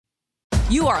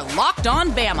You are Locked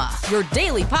On Bama, your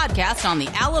daily podcast on the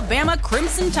Alabama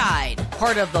Crimson Tide.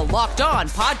 Part of the Locked On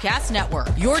Podcast Network,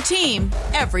 your team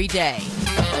every day.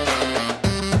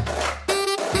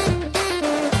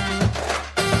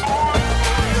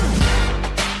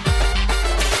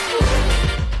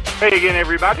 Hey again,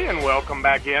 everybody, and welcome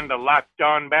back in to Locked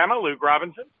On Bama. Luke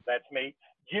Robinson, that's me.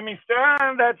 Jimmy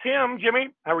Stein, that's him. Jimmy,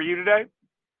 how are you today?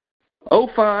 Oh,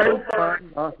 fine.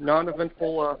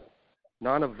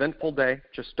 Non-eventful day.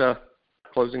 Just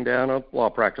closing down a law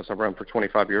practice I've run for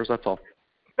 25 years. That's all.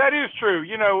 That is true.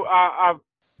 You know,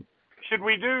 should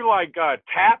we do like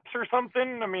taps or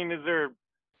something? I mean, is there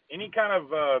any kind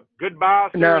of goodbye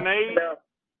serenade?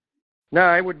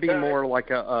 No, it would be more like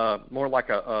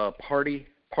a party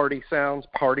sounds,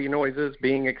 party noises,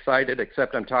 being excited.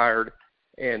 Except I'm tired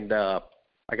and I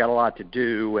got a lot to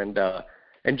do, and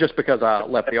just because I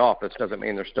left the office doesn't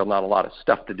mean there's still not a lot of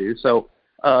stuff to do. So.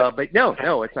 But no,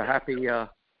 it's a happy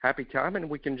time, and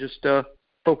we can just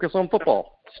focus on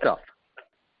football stuff.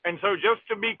 And so, just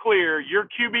to be clear, you're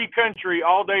QB country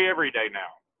all day, every day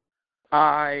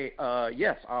now.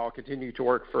 Yes, I'll continue to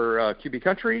work for QB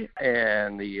Country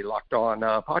and the Locked On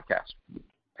podcast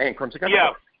and Crimson Country.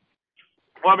 Yeah.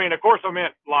 Well, I mean, of course, I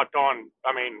meant Locked On.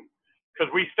 I mean,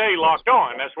 because we stay locked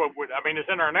on. That's what it's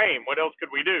in our name. What else could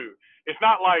we do? It's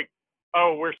not like,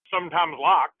 oh, we're sometimes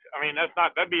locked. I mean,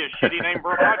 that'd be a shitty name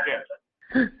for a podcast.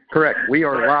 Correct. We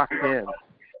are locked in.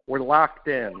 We're locked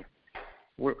in.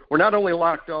 We're not only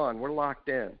locked on, we're locked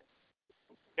in.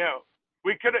 Yeah.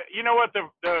 We could, you know what, the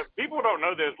people don't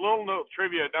know this, little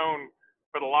trivia known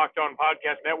for the Locked On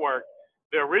Podcast Network.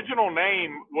 The original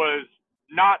name was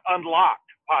Not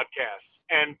Unlocked Podcast.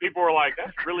 And people were like,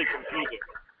 that's really confusing.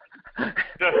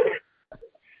 Because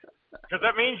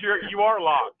that means you are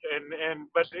locked.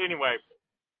 But anyway,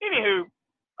 anywho,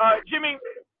 Jimmy,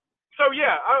 so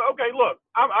yeah, okay, look,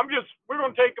 we're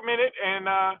going to take a minute and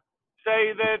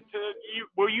say that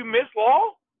will you miss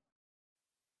law?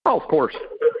 Oh, of course.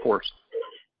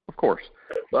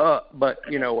 But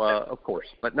you know, of course.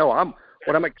 But no,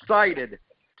 what I'm excited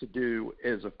to do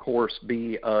is, of course,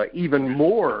 be even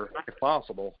more, if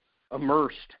possible,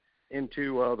 immersed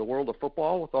into the world of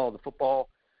football with all the football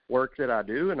work that I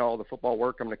do and all the football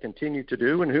work I'm going to continue to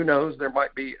do. And who knows, there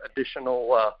might be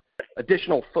additional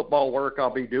football work I'll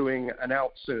be doing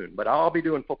announced soon. But I'll be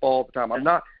doing football all the time. I'm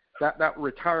not that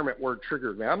retirement word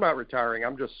triggered me. I'm not retiring.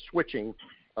 I'm just switching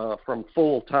from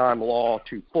full-time law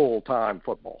to full-time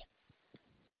football.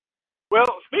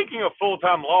 Well, speaking of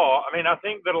full-time law, I mean, I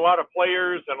think that a lot of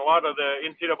players and a lot of the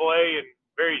NCAA and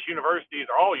various universities,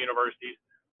 or all universities,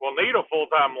 will need a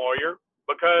full-time lawyer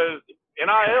because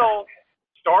NIL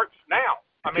starts now.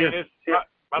 I mean, it's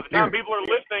by the time people are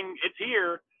listening, it's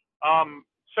here.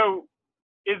 So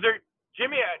is there,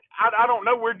 Jimmy, I don't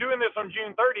know. We're doing this on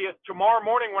June 30th. Tomorrow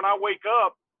morning when I wake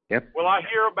up, will I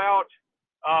hear about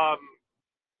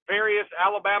various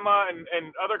Alabama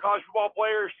and other college football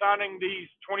players signing these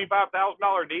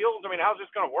 $25,000 deals? I mean, how's this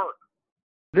going to work?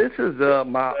 This is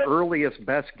my earliest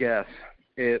best guess.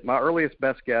 My earliest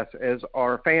best guess is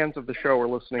our fans of the show are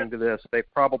listening to this.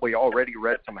 They've probably already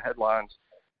read some headlines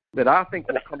that I think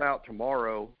will come out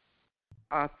tomorrow.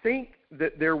 I think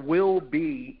that there will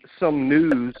be some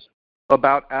news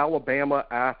about Alabama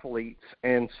athletes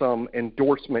and some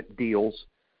endorsement deals.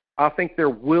 I think there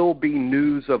will be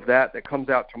news of that comes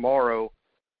out tomorrow.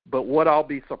 But what I'll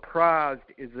be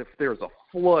surprised is if there's a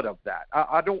flood of that.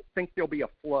 I don't think there'll be a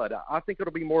flood. I think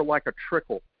it'll be more like a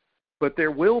trickle. But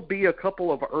there will be a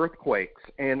couple of earthquakes,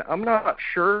 and I'm not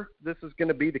sure this is going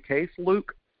to be the case,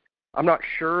 Luke. I'm not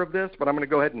sure of this, but I'm going to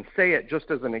go ahead and say it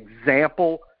just as an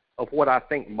example of what I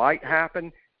think might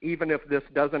happen, even if this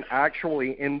doesn't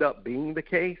actually end up being the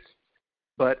case.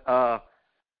 But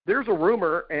there's a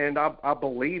rumor, and I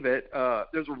believe it.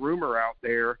 There's a rumor out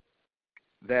there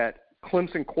that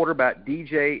Clemson quarterback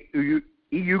DJ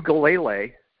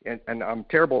Uiagalelei, and I'm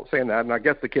terrible at saying that, and I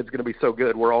guess the kid's going to be so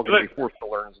good we're all going to be forced to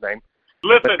learn his name.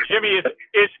 Listen, Jimmy,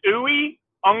 it's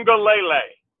Uiagalelei.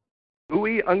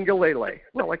 Uiagalelei.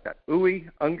 Well, I like that.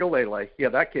 Uiagalelei. Yeah,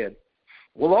 that kid.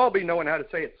 We'll all be knowing how to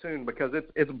say it soon because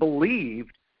it's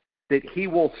believed that he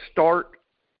will start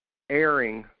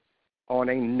airing on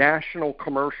a national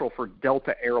commercial for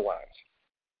Delta Airlines,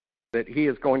 that he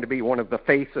is going to be one of the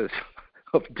faces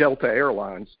of Delta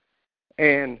Airlines.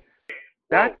 And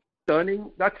that's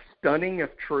stunning. That's stunning if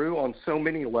true on so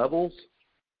many levels.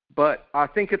 But I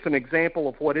think it's an example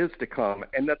of what is to come,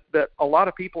 and that a lot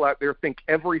of people out there think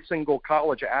every single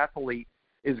college athlete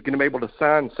is going to be able to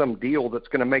sign some deal that's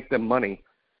going to make them money.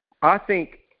 I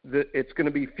think that it's going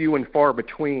to be few and far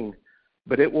between,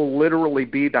 but it will literally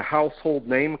be the household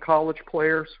name college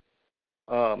players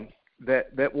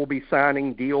that will be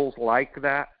signing deals like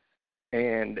that,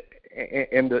 and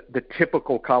the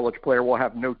typical college player will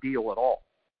have no deal at all.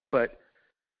 But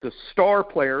the star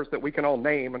players that we can all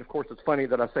name, and of course it's funny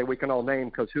that I say we can all name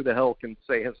because who the hell can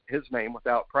say his name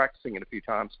without practicing it a few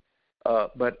times?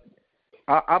 But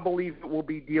I believe it will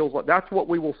be deals. That's what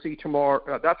we will see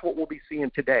tomorrow. That's what we'll be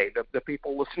seeing today. The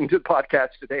people listening to the podcast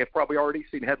today have probably already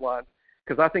seen headlines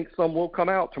because I think some will come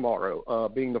out tomorrow,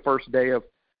 being the first day of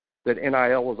that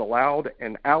NIL is allowed.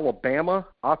 And Alabama,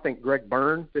 I think Greg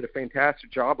Byrne did a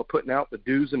fantastic job of putting out the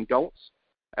do's and don'ts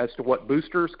as to what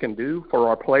boosters can do for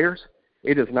our players.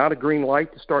 It is not a green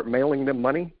light to start mailing them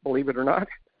money, believe it or not.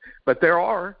 But there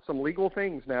are some legal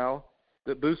things now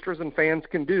that boosters and fans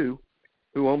can do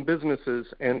who own businesses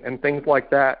and things like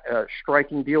that,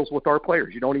 striking deals with our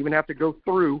players. You don't even have to go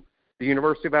through the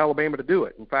University of Alabama to do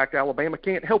it. In fact, Alabama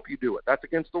can't help you do it. That's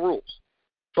against the rules.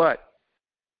 But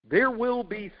there will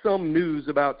be some news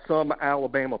about some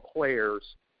Alabama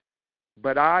players,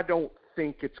 but I don't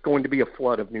think it's going to be a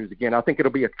flood of news again. I think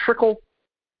it'll be a trickle,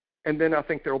 and then I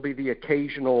think there will be the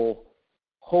occasional,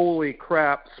 holy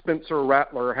crap, Spencer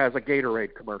Rattler has a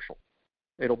Gatorade commercial.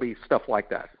 It'll be stuff like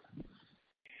that.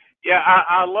 Yeah,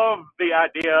 I love the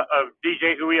idea of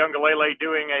DJ Uiagalelei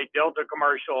doing a Delta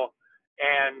commercial,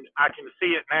 and I can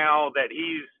see it now that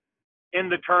he's in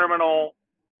the terminal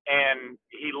and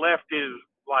he left his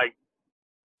like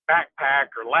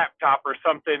backpack or laptop or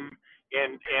something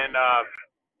in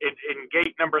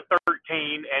gate number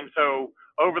 13, and so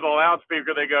over the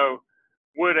loudspeaker they go,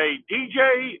 "Would a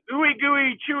DJ Ooey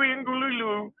Gooey Chewy and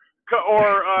Gululu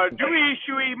or Dewey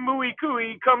Shui Mooey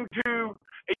Cooey come to,"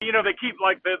 you know, they keep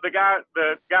like the guy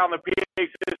on the PA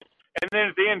system, and then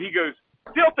at the end he goes,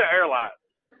 "Delta Airlines."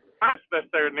 That's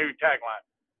their new tagline.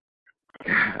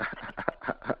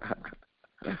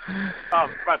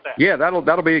 About that. Yeah,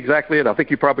 that'll be exactly it. I think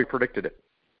you probably predicted it.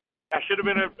 I should have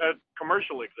been a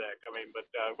commercial exec. I mean, but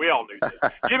we all knew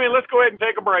that. Jimmy, let's go ahead and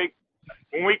take a break.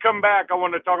 When we come back, I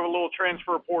want to talk a little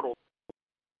transfer portal.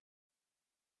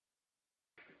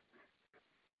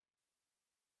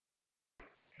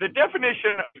 The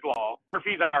definition of law,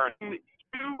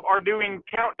 you are doing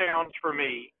countdowns for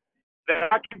me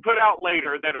that I can put out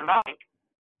later that are not.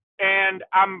 And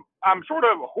I'm sort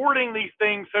of hoarding these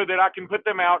things so that I can put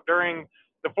them out during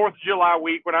the 4th of July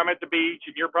week when I'm at the beach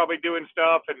and you're probably doing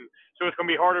stuff. And so it's going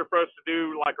to be harder for us to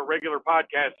do like a regular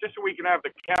podcast just so we can have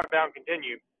the countdown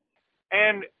continue.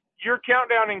 And your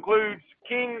countdown includes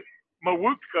King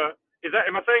Mwuka.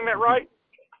 Am I saying that right?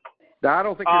 No, I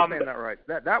don't think you're saying that right.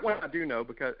 That one I do know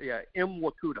because, yeah,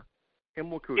 Mwuka.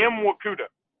 Mwuka.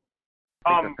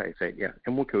 That's how you say it, yeah,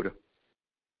 Mwuka.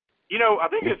 You know, I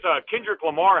think it's Kendrick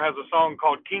Lamar has a song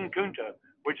called King Kunta,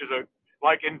 which is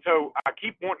and so I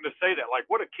keep wanting to say that, like,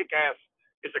 what a kick-ass,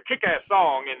 it's a kick-ass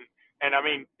song, and I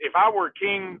mean, if I were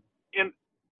King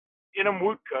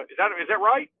Mwuka, is that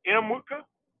right? Mwuka,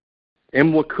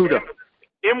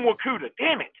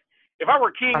 damn it. If I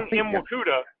were King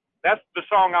Mwuka, that's the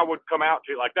song I would come out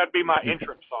to, like, that'd be my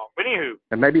entrance song. But anywho.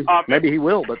 And maybe he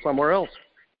will, but somewhere else.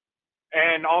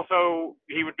 And also,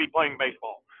 he would be playing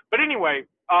baseball. But anyway,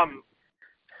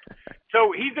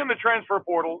 so he's in the transfer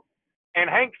portal, and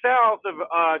Hank South of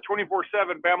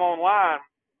 24/7 Bama Online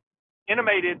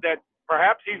intimated that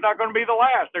perhaps he's not going to be the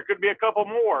last. There could be a couple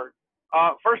more.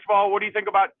 First of all, what do you think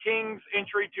about King's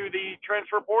entry to the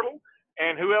transfer portal,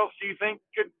 and who else do you think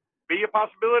could be a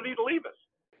possibility to leave us?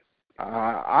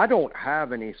 I don't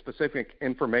have any specific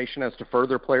information as to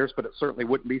further players, but it certainly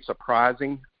wouldn't be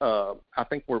surprising. I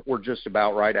think we're just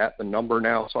about right at the number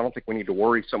now, so I don't think we need to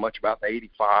worry so much about the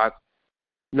 85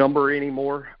 number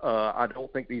anymore. I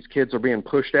don't think these kids are being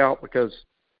pushed out because,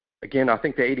 again, I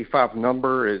think the 85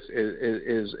 number is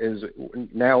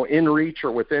now in reach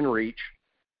or within reach.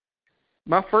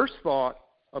 My first thought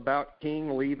about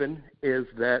King leaving is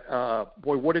that,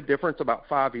 boy, what a difference about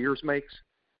 5 years makes.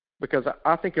 Because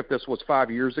I think if this was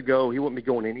 5 years ago, he wouldn't be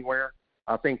going anywhere.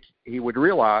 I think he would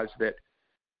realize that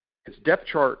his depth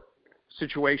chart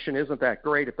situation isn't that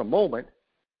great at the moment,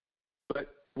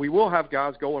 but we will have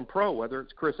guys going pro, whether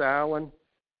it's Chris Allen.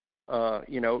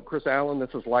 Chris Allen,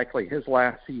 this is likely his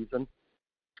last season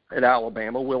at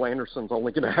Alabama. Will Anderson's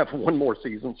only going to have one more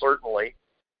season, certainly.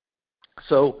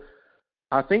 So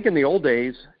I think in the old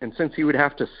days, and since he would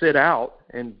have to sit out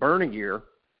and burn a year,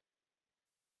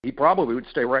 he probably would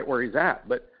stay right where he's at.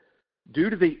 But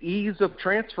due to the ease of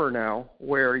transfer now,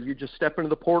 where you just step into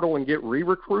the portal and get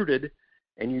re-recruited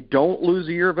and you don't lose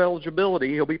a year of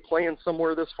eligibility, he'll be playing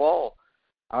somewhere this fall.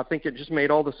 I think it just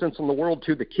made all the sense in the world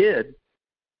to the kid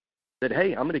that,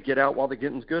 hey, I'm going to get out while the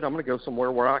getting's good. I'm going to go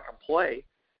somewhere where I can play.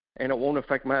 and it won't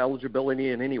affect my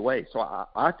eligibility in any way. So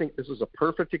I think this is a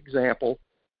perfect example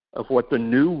of what the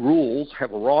new rules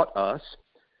have wrought us,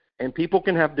 and people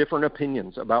can have different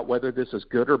opinions about whether this is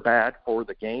good or bad for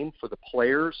the game, for the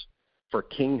players, for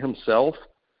King himself.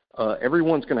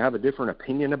 Everyone's going to have a different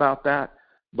opinion about that,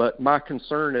 but my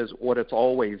concern is what it's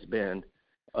always been,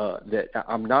 that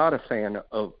I'm not a fan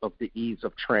of the ease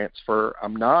of transfer.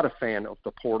 I'm not a fan of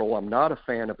the portal. I'm not a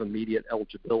fan of immediate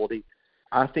eligibility.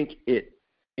 I think it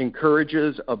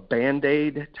encourages a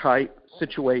Band-Aid type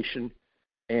situation,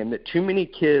 and that too many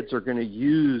kids are going to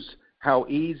use how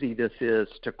easy this is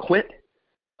to quit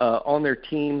on their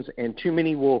teams, and too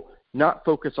many will not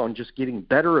focus on just getting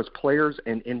better as players,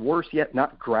 and worse yet,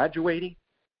 not graduating.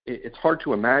 It's hard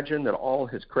to imagine that all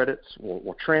his credits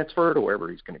will transfer to wherever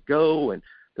he's going to go, and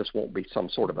this won't be some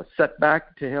sort of a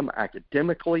setback to him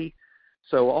academically.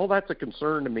 So all that's a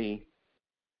concern to me.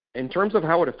 In terms of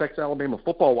how it affects Alabama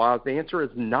football-wise, the answer is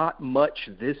not much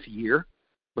this year,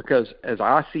 because as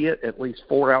I see it, at least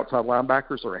 4 outside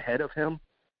linebackers are ahead of him,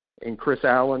 in Chris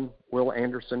Allen, Will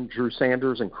Anderson, Drew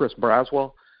Sanders, and Chris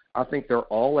Braswell. I think they're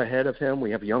all ahead of him.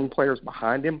 We have young players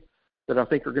behind him that I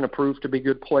think are going to prove to be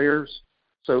good players.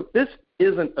 So this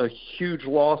isn't a huge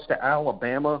loss to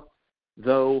Alabama,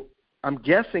 though I'm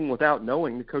guessing without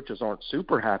knowing the coaches aren't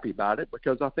super happy about it,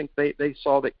 because I think they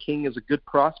saw that King is a good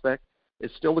prospect,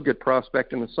 is still a good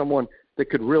prospect, and is someone that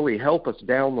could really help us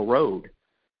down the road.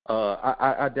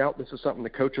 I doubt this is something the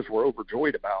coaches were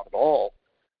overjoyed about at all.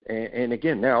 And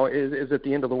again, now, is it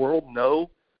the end of the world?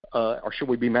 No. Or should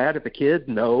we be mad at the kid?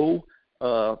 No.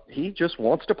 He just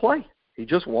wants to play. He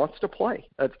just wants to play.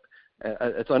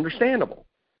 It's understandable.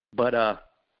 But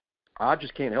I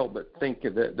just can't help but think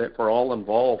that for all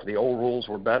involved, the old rules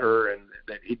were better, and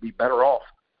that he'd be better off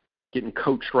getting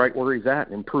coached right where he's at,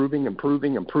 improving,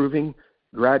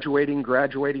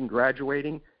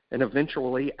 graduating, and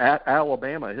eventually at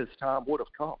Alabama his time would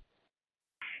have come.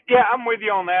 Yeah, I'm with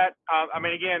you on that. I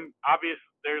mean, again, obviously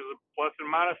there's a plus and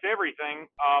minus to everything,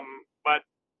 but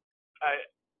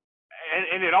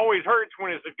and it always hurts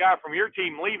when it's a guy from your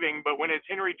team leaving, but when it's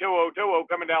Henry To'o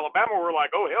coming to Alabama, we're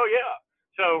like, oh, hell yeah.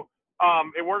 So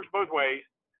it works both ways.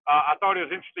 I thought it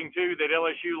was interesting, too, that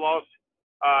LSU lost,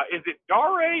 is it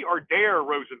Dare or Dare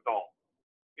Rosenthal?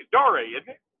 It's Dare, isn't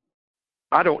it?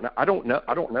 I don't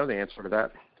know the answer to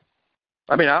that.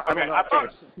 I mean, I don't know.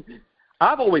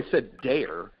 I've always said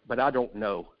Dare, but I don't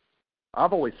know.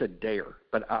 I've always said Dare,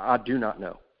 but I do not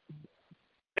know.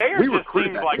 Dare just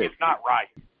seems like it's not right.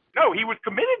 No, he was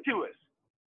committed to us.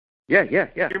 Yeah. You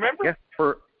remember?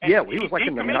 Yeah, he was like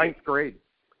in the ninth grade.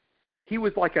 He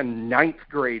was like a ninth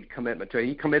grade commitment to it.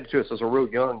 He committed to us as a real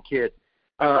young kid.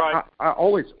 Right.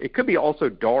 It could be also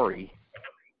Dari,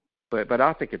 but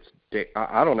I think it's,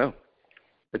 I don't know.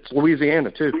 It's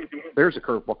Louisiana too. There's a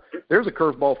curveball. There's a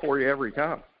curveball for you every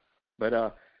time. But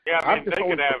yeah, I mean, I've just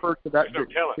always referred to that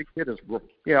kid as,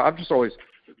 I've just always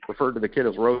referred to the kid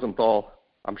as Rosenthal.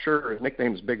 I'm sure his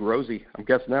nickname is Big Rosie. I'm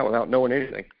guessing that without knowing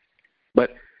anything.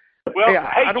 But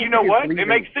hey, you know what? It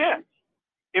makes sense.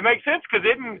 It makes sense, because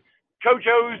isn't Coach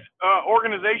O's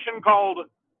organization called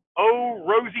O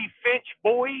Rosie Finch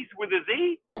Boys with a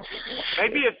Z?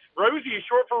 Maybe it's Rosie is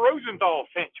short for Rosenthal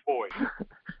Finch Boys.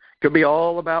 Could be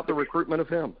all about the recruitment of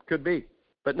him. Could be.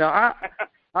 But now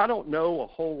I don't know a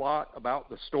whole lot about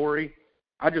the story.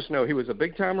 I just know he was a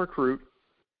big-time recruit.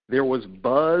 There was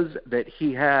buzz that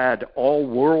he had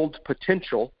all-world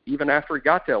potential even after he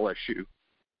got to LSU.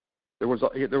 There was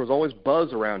always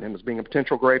buzz around him as being a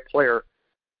potential great player.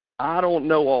 I don't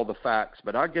know all the facts,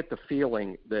 but I get the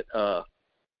feeling that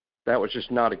that was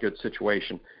just not a good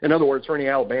situation. In other words, for any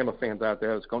Alabama fans out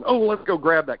there that's going, oh, let's go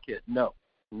grab that kid. No.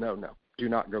 Do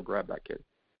not go grab that kid.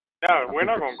 No, we're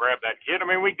not going to grab that kid. I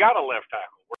mean, we got a left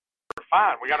tackle. We're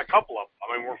fine. We got a couple of them.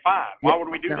 I mean, we're fine. Why would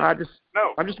we do that?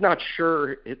 I'm just not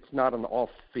sure it's not an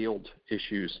off-field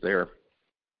issues there.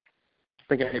 I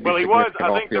think it he was.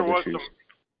 I think there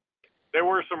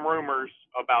were some rumors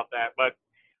about that. But,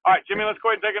 all right, Jimmy, let's go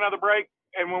ahead and take another break.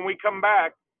 And when we come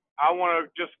back, I want to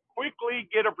just quickly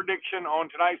get a prediction on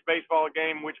tonight's baseball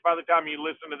game, which by the time you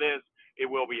listen to this, it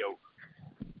will be over.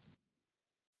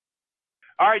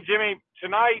 All right, Jimmy,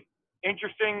 tonight,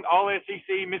 interesting, all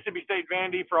SEC, Mississippi State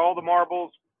Vandy for all the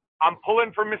marbles. I'm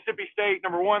pulling for Mississippi State.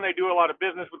 Number one, they do a lot of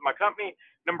business with my company.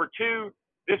 Number two,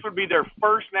 this would be their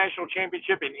first national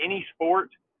championship in any sport.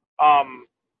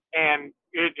 And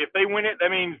if they win it,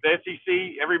 that means the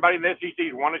SEC, everybody in the SEC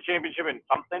has won a championship in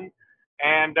something.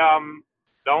 And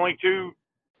the only two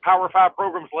Power 5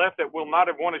 programs left that will not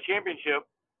have won a championship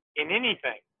in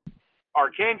anything are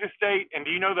Kansas State, and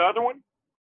do you know the other one?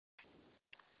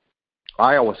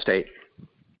 Iowa State.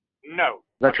 No.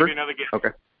 That's true? Another guess. Okay.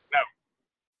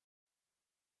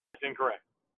 That's incorrect.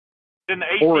 It's in the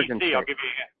ACC. Oregon State. I'll give you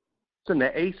a hint. It's in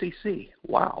the ACC.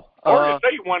 Wow. Oregon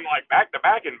State won like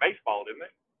back-to-back in baseball, didn't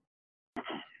they?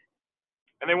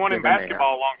 And they won in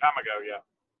basketball a long time ago, yeah.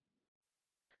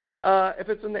 If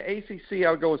it's in the ACC,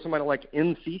 I would go with somebody like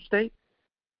NC State.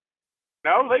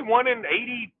 No, they won in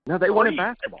 80. No, they won in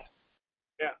basketball.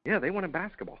 Yeah. Yeah, they won in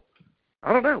basketball.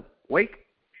 I don't know. Wake?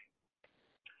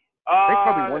 They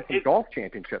probably won some golf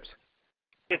championships.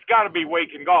 It's got to be Wake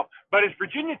in golf. But it's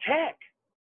Virginia Tech.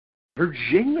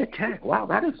 Virginia Tech. Wow,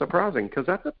 that is surprising because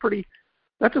that's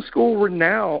a school where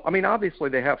now, I mean, obviously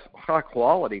they have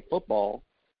high-quality football,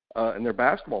 and their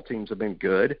basketball teams have been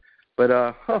good,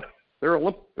 but their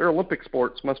Olympic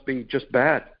sports must be just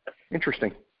bad.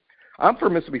 Interesting. I'm for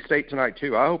Mississippi State tonight,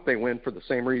 too. I hope they win for the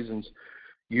same reasons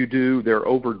you do. They're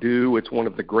overdue. It's one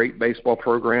of the great baseball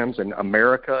programs in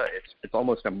America. It's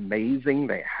almost amazing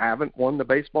they haven't won the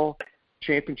baseball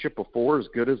championship before, as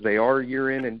good as they are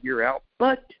year in and year out.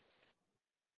 But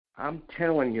I'm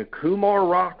telling you, Kumar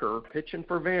Rocker, pitching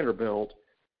for Vanderbilt,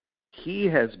 he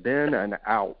has been an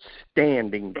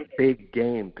outstanding big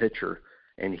game pitcher,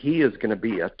 and he is going to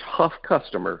be a tough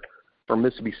customer for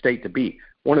Mississippi State to beat.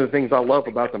 One of the things I love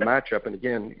about the matchup, and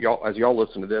again, as y'all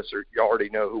listen to this, or y'all already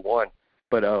know who won,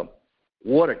 but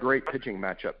what a great pitching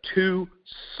matchup. 2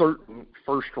 certain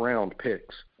first-round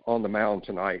picks on the mound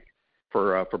tonight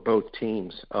for both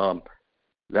teams.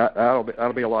 That'll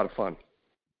be a lot of fun.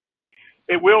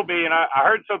 It will be, and I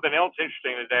heard something else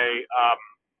interesting today.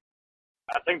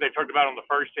 I think they talked about on the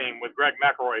first team with Greg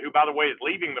McElroy, who, by the way, is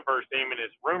leaving the first team, and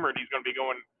it's rumored he's going to be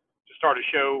going to start a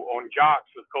show on Jocks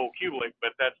with Cole Kubelik,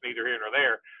 but that's neither here nor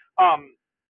there.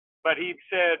 But he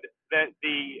said that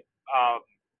the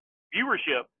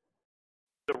viewership,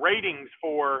 the ratings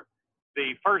for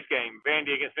the first game,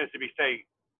 Vandy against Mississippi State,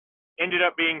 ended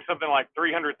up being something like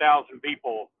 300,000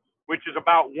 people, which is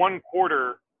about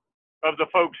 1/4 of the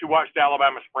folks who watched the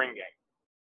Alabama spring game.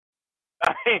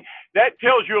 I mean, that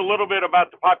tells you a little bit about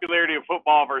the popularity of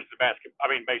football versus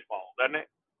baseball, doesn't it?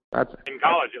 That's in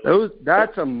college.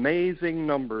 That's amazing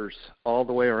numbers all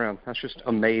the way around. That's just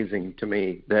amazing to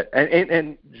me. That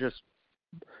and just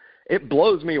it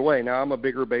blows me away. Now I'm a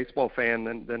bigger baseball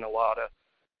fan than a lot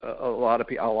of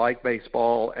people. I like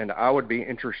baseball, and I would be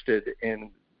interested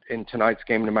in tonight's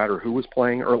game no matter who was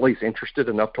playing, or at least interested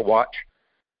enough to watch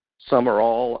some or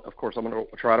all. Of course, I'm going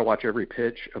to try to watch every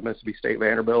pitch of Mississippi State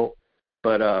Vanderbilt.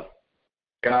 But,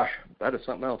 gosh, that is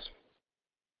something else.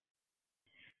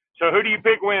 So who do you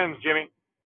pick wins, Jimmy?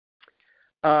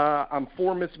 I'm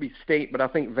for Mississippi State, but I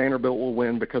think Vanderbilt will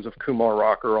win because of Kumar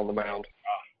Rocker on the mound.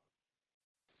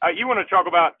 You want to talk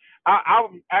about I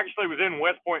actually was in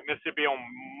West Point, Mississippi on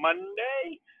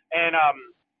Monday, and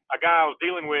a guy I was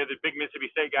dealing with, a big Mississippi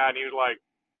State guy, and he was like,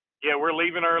 yeah, we're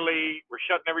leaving early. We're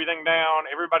shutting everything down.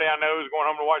 Everybody I know is going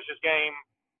home to watch this game.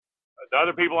 The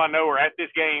other people I know are at this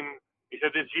game. He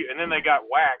said this, and then they got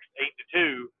waxed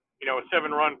 8-2, a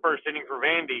 7-run first inning for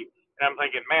Vandy. And I'm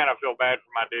thinking, man, I feel bad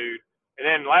for my dude. And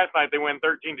then last night they win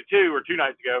 13-2, or 2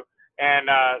 nights ago. And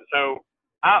so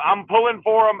I'm pulling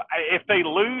for them. If they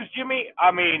lose, Jimmy,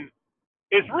 I mean,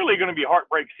 it's really going to be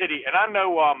Heartbreak City. And I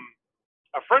know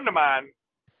a friend of mine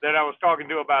that I was talking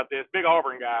to about this, big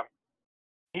Auburn guy,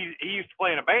 he used to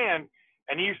play in a band,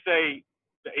 and he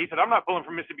said, I'm not pulling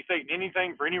for Mississippi State in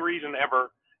anything for any reason ever.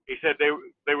 He said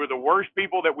they were the worst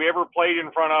people that we ever played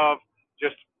in front of,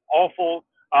 just awful.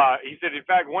 He said, in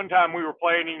fact, one time we were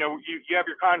playing, you have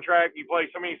your contract, you play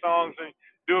so many songs and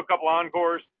do a couple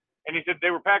encores. And he said they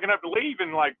were packing up to leave,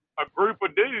 and like a group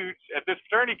of dudes at this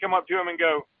fraternity come up to him and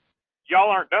go,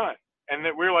 y'all aren't done. And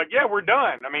we were like, yeah, we're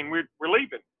done. I mean, we're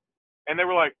leaving. And they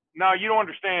were like, no, you don't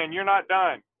understand. You're not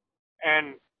done.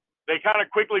 And they kind of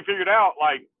quickly figured out,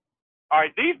 like, all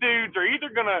right, these dudes are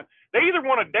they either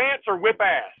want to dance or whip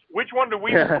ass. Which one do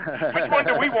we want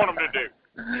them to do?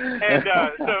 And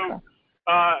so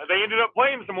they ended up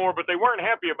playing some more, but they weren't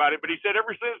happy about it. But he said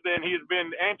ever since then he has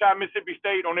been anti-Mississippi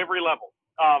State on every level.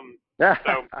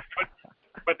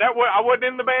 But I wasn't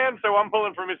in the band, so I'm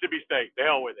pulling for Mississippi State. The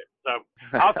hell with it. So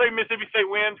I'll say Mississippi State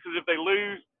wins, because if they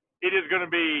lose, it is going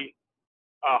to be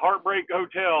a Heartbreak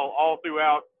Hotel all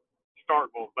throughout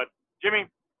Starkville. But Jimmy,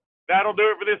 that'll do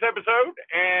it for this episode,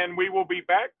 and we will be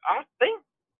back, I think,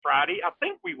 Friday. I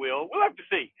think we will. We'll have to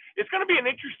see. It's going to be an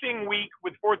interesting week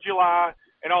with 4th of July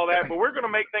and all that, but we're going to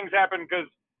make things happen because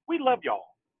we love y'all.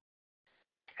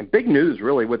 And big news,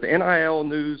 really, with the NIL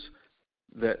news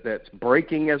that's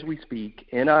breaking as we speak.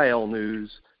 NIL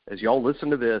news, as y'all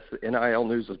listen to this, the NIL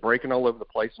news is breaking all over the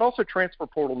place. And also transfer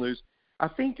portal news. I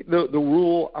think the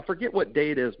rule, I forget what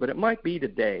day it is, but it might be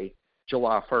today,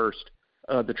 July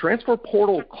 1st. The transfer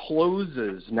portal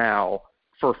closes now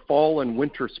for fall and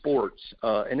winter sports,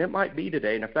 and it might be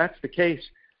today. And if that's the case,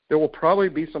 there will probably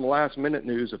be some last-minute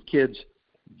news of kids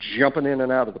jumping in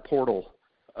and out of the portal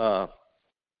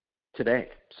today.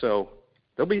 So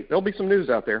there'll be some news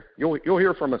out there. You'll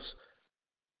hear from us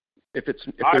if there's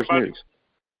news.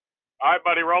 All right,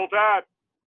 buddy. Roll Tide.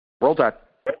 Roll Tide.